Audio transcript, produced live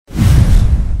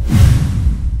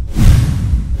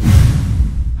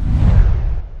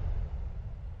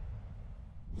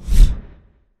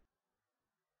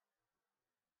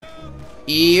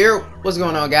What's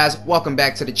going on, guys? Welcome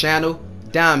back to the channel.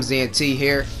 Dimezent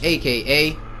here,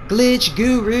 aka Glitch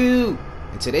Guru.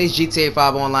 In today's GTA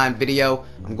 5 online video,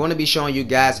 I'm going to be showing you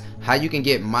guys how you can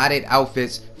get modded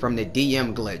outfits from the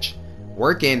DM glitch,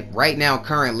 working right now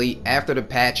currently after the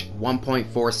patch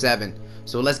 1.47.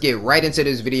 So let's get right into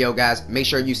this video, guys. Make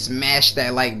sure you smash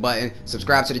that like button,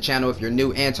 subscribe to the channel if you're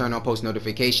new, and turn on post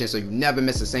notifications so you never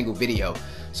miss a single video.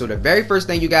 So the very first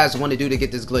thing you guys want to do to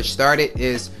get this glitch started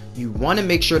is you want to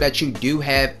make sure that you do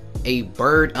have a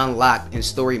bird unlocked in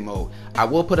story mode. I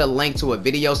will put a link to a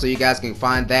video so you guys can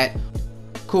find that.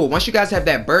 Cool. Once you guys have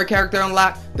that bird character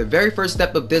unlocked, the very first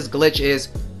step of this glitch is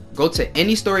go to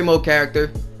any story mode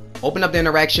character, open up the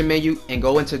interaction menu, and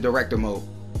go into director mode.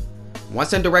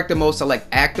 Once in director mode, select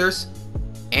actors,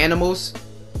 animals,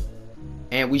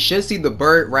 and we should see the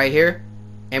bird right here,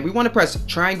 and we want to press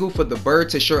triangle for the bird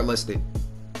to shortlist it.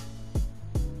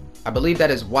 I believe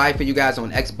that is Y for you guys on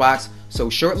Xbox. So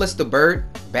shortlist the bird,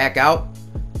 back out,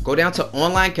 go down to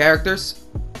online characters,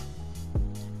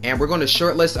 and we're going to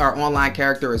shortlist our online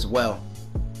character as well.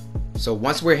 So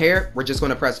once we're here, we're just going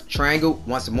to press triangle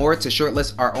once more to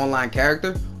shortlist our online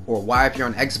character, or Y if you're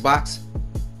on Xbox.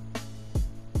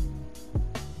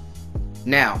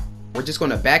 Now, we're just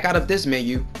going to back out of this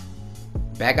menu,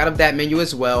 back out of that menu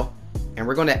as well, and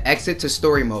we're going to exit to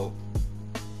story mode.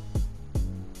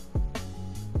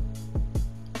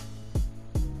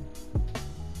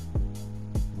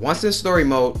 Once in story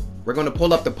mode, we're going to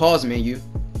pull up the pause menu,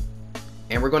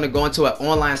 and we're going to go into an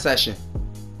online session.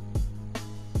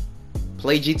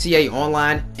 Play GTA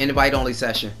Online invite only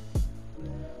session.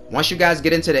 Once you guys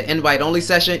get into the invite only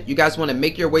session, you guys want to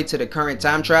make your way to the current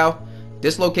time trial.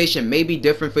 This location may be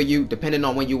different for you depending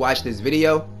on when you watch this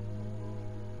video.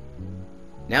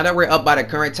 Now that we're up by the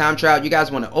current time trial, you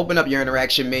guys want to open up your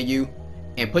interaction menu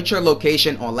and put your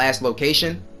location on last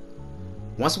location.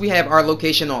 Once we have our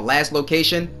location on last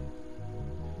location,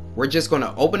 we're just going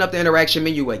to open up the interaction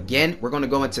menu again. We're going to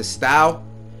go into style,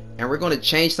 and we're going to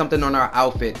change something on our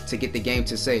outfit to get the game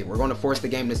to save. We're going to force the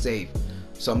game to save.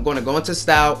 So I'm going to go into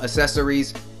style,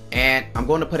 accessories, and I'm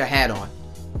going to put a hat on.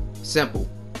 Simple.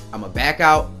 I'm gonna back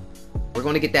out. We're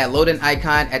going to get that loading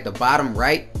icon at the bottom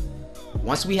right.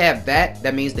 Once we have that,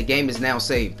 that means the game is now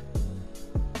saved.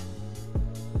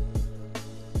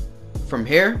 From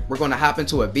here, we're going to hop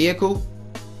into a vehicle,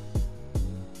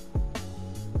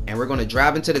 and we're going to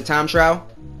drive into the time trial.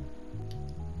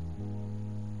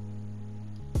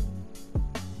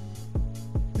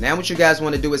 Now what you guys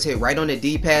want to do is hit right on the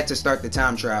D-pad to start the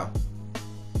time trial.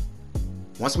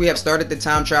 Once we have started the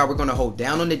time trial, we're going to hold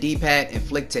down on the D-pad and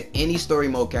flick to any story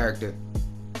mode character.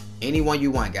 Any one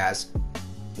you want, guys.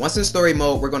 Once in story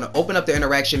mode, we're going to open up the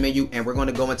interaction menu, and we're going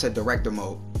to go into director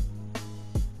mode.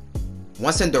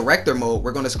 Once in director mode,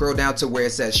 we're going to scroll down to where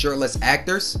it says shortlist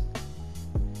actors,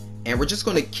 and we're just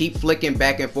going to keep flicking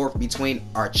back and forth between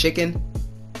our chicken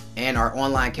and our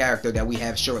online character that we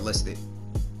have shortlisted.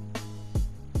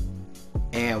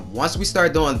 And once we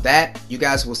start doing that, you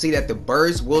guys will see that the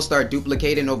birds will start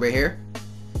duplicating over here.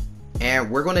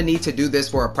 And we're going to need to do this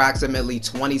for approximately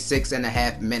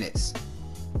 26.5 minutes.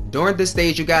 During this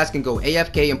stage, you guys can go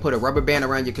AFK and put a rubber band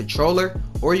around your controller,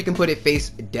 or you can put it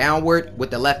face downward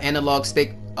with the left analog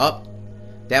stick up.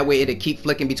 That way it'll keep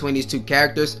flicking between these two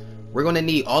characters. We're going to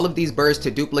need all of these birds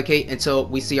to duplicate until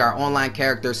we see our online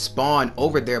character spawn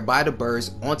over there by the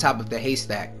birds on top of the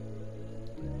haystack.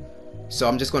 So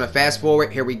I'm just going to fast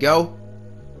forward. Here we go.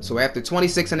 So after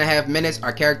 26.5 minutes,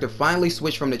 our character finally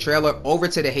switched from the trailer over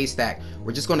to the haystack.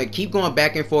 We're just going to keep going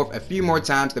back and forth a few more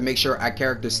times to make sure our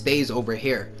character stays over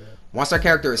here. Once our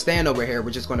character is staying over here,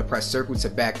 we're just going to press circle to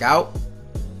back out.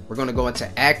 We're going to go into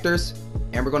actors,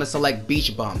 and we're going to select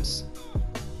beach bums.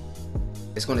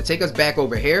 It's going to take us back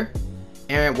over here.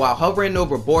 And while hovering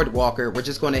over boardwalker, we're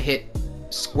just going to hit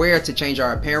square to change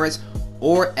our appearance,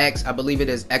 or X, I believe it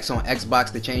is X on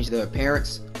Xbox to change the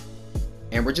appearance.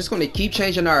 And we're just going to keep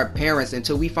changing our appearance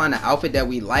until we find an outfit that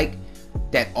we like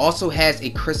that also has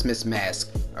a Christmas mask.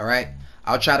 Alright,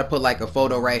 I'll try to put like a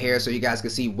photo right here so you guys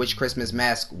can see which Christmas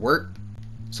mask work.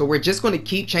 So we're just going to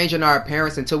keep changing our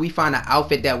appearance until we find an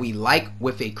outfit that we like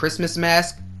with a Christmas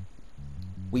mask.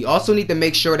 We also need to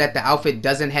make sure that the outfit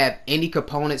doesn't have any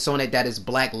components on it that is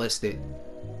blacklisted.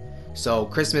 So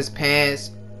Christmas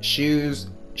pants, shoes,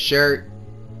 shirt,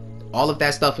 all of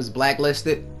that stuff is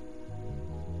blacklisted.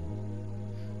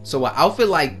 So an outfit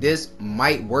like this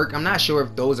might work. I'm not sure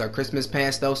if those are Christmas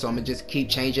pants though, so I'm gonna just keep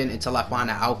changing until I find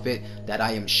an outfit that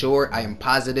I am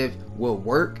positive will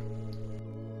work.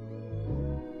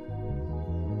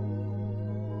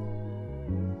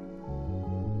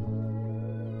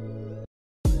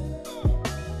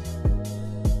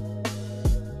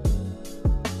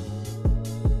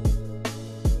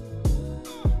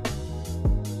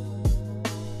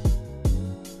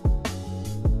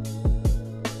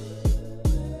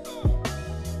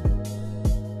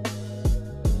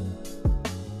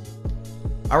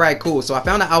 Alright, cool. So I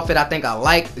found an outfit I think I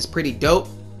like. It's pretty dope.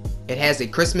 It has a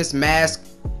Christmas mask.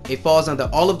 It falls under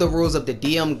all of the rules of the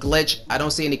DM glitch. I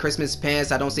don't see any Christmas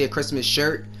pants. I don't see a Christmas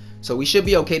shirt. So we should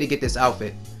be okay to get this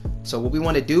outfit. So what we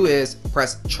want to do is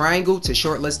press triangle to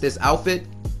shortlist this outfit,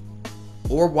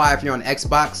 or Y if you're on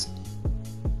Xbox.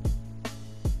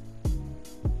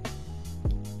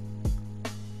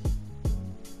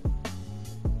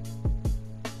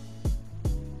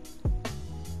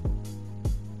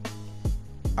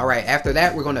 Alright, after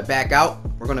that we're going to back out.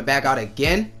 We're going to back out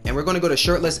again, and we're going to go to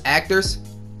shortlist actors,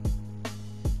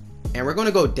 and we're going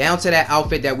to go down to that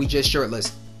outfit that we just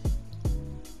shortlisted.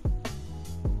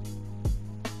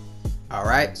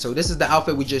 Alright, so this is the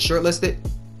outfit we just shortlisted,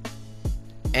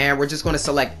 and we're just going to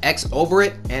select X over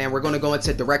it, and we're going to go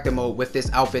into director mode with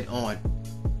this outfit on.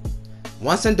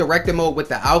 Once in director mode with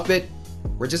the outfit,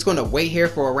 we're just going to wait here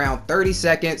for around 30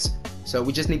 seconds. So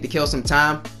we just need to kill some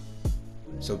time.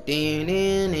 So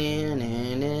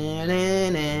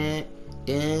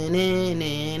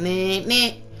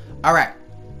alright,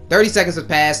 30 seconds have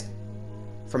passed.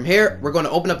 From here, we're going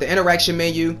to open up the interaction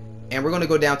menu, and we're going to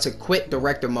go down to quit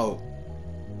director mode.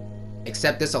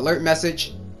 Accept this alert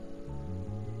message.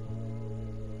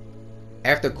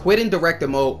 After quitting director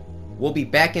mode, we'll be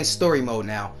back in story mode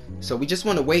now. So we just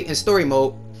want to wait in story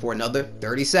mode for another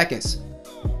 30 seconds.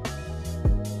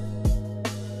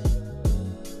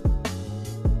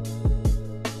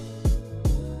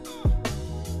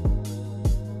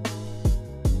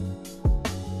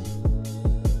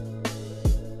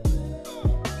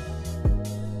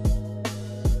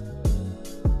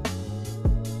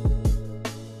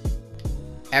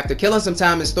 After killing some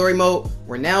time in story mode,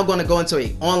 we're now going to go into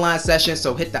an online session,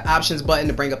 so hit the options button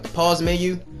to bring up the pause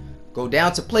menu, go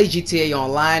down to play GTA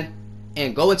Online,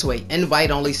 and go into an invite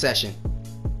only session.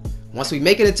 Once we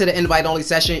make it into the invite only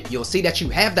session, you'll see that you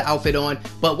have the outfit on,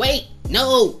 but wait,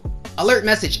 no! Alert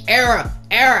message, error,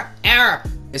 error, error!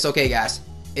 It's okay guys,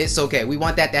 it's okay, we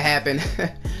want that to happen.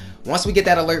 Once we get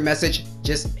that alert message,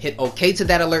 just hit OK to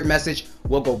that alert message.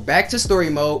 We'll go back to story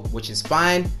mode, which is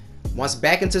fine. Once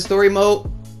back into story mode,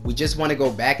 we just want to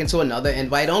go back into another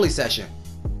invite only session.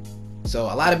 So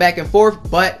a lot of back and forth,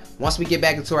 but once we get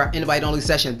back into our invite only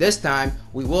session this time,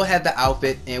 we will have the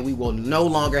outfit and we will no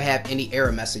longer have any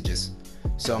error messages.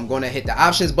 So I'm going to hit the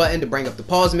options button to bring up the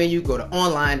pause menu, go to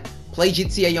online, play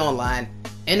GTA Online,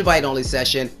 invite only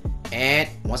session, and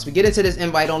once we get into this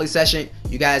invite only session,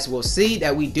 you guys will see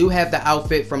that we do have the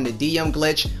outfit from the DM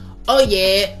glitch. Oh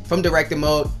yeah, from director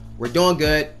mode. We're doing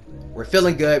good, we're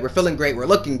feeling good, we're feeling great, we're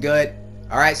looking good.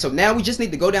 Alright, so now we just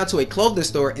need to go down to a clothing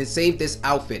store and save this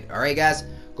outfit. Alright guys,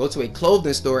 go to a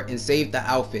clothing store and save the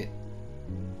outfit.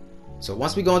 So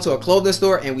once we go into a clothing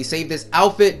store and we save this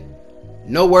outfit,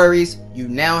 no worries, you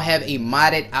now have a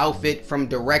modded outfit from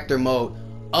director mode.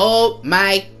 Oh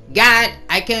my god,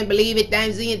 I can't believe it,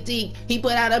 Dimezent, he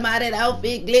put out a modded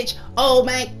outfit glitch. Oh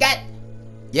my god.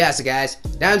 Yes guys,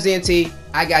 Dimezent,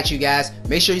 I got you guys.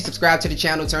 Make sure you subscribe to the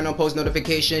channel, turn on post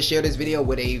notifications, share this video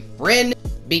with a friend.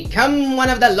 Become one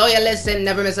of the loyalists and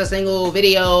never miss a single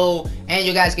video, and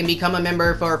you guys can become a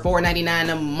member for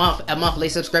 $4.99 a month, a monthly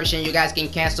subscription. You guys can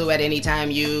cancel at any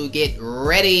time you get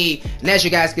ready. And as you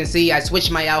guys can see, I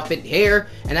switched my outfit here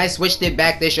and I switched it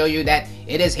back to show you that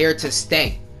it is here to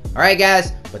stay. Alright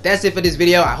guys, but that's it for this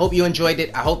video. I hope you enjoyed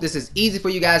it. I hope this is easy for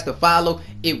you guys to follow.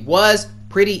 It was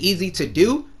pretty easy to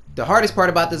do. The hardest part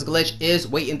about this glitch is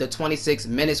waiting the 26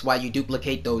 minutes while you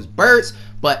duplicate those birds.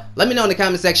 But let me know in the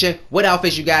comment section what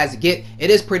outfits you guys get. It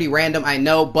is pretty random, I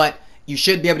know, but you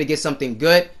should be able to get something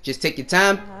good. Just take your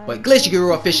time. But Glitch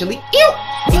Guru officially, ew!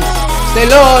 Stay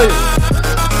loyal!